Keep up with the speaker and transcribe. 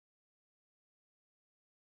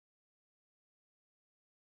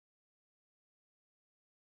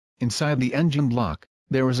Inside the engine block,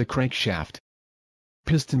 there is a crankshaft.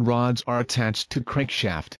 Piston rods are attached to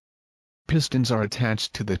crankshaft. Pistons are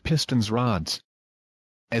attached to the piston's rods.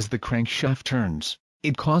 As the crankshaft turns,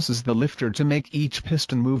 it causes the lifter to make each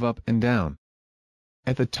piston move up and down.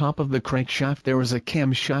 At the top of the crankshaft there is a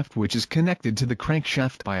camshaft which is connected to the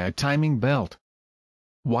crankshaft by a timing belt.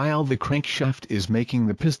 While the crankshaft is making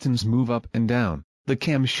the pistons move up and down, the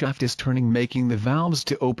camshaft is turning, making the valves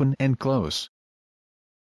to open and close.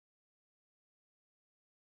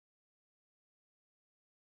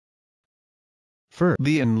 First,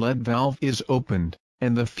 the inlet valve is opened,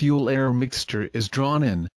 and the fuel-air mixture is drawn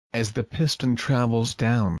in. As the piston travels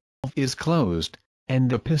down, the valve is closed, and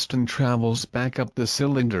the piston travels back up the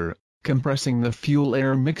cylinder, compressing the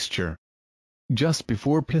fuel-air mixture. Just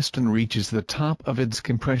before piston reaches the top of its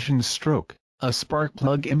compression stroke, a spark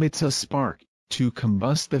plug emits a spark to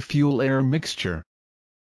combust the fuel-air mixture.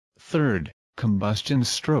 Third, combustion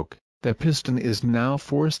stroke. The piston is now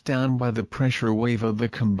forced down by the pressure wave of the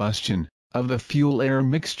combustion of the fuel-air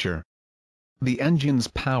mixture. The engine's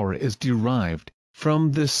power is derived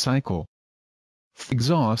from this cycle.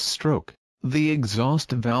 Exhaust stroke. The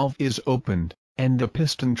exhaust valve is opened, and the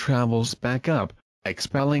piston travels back up,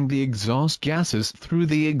 expelling the exhaust gases through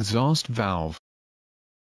the exhaust valve.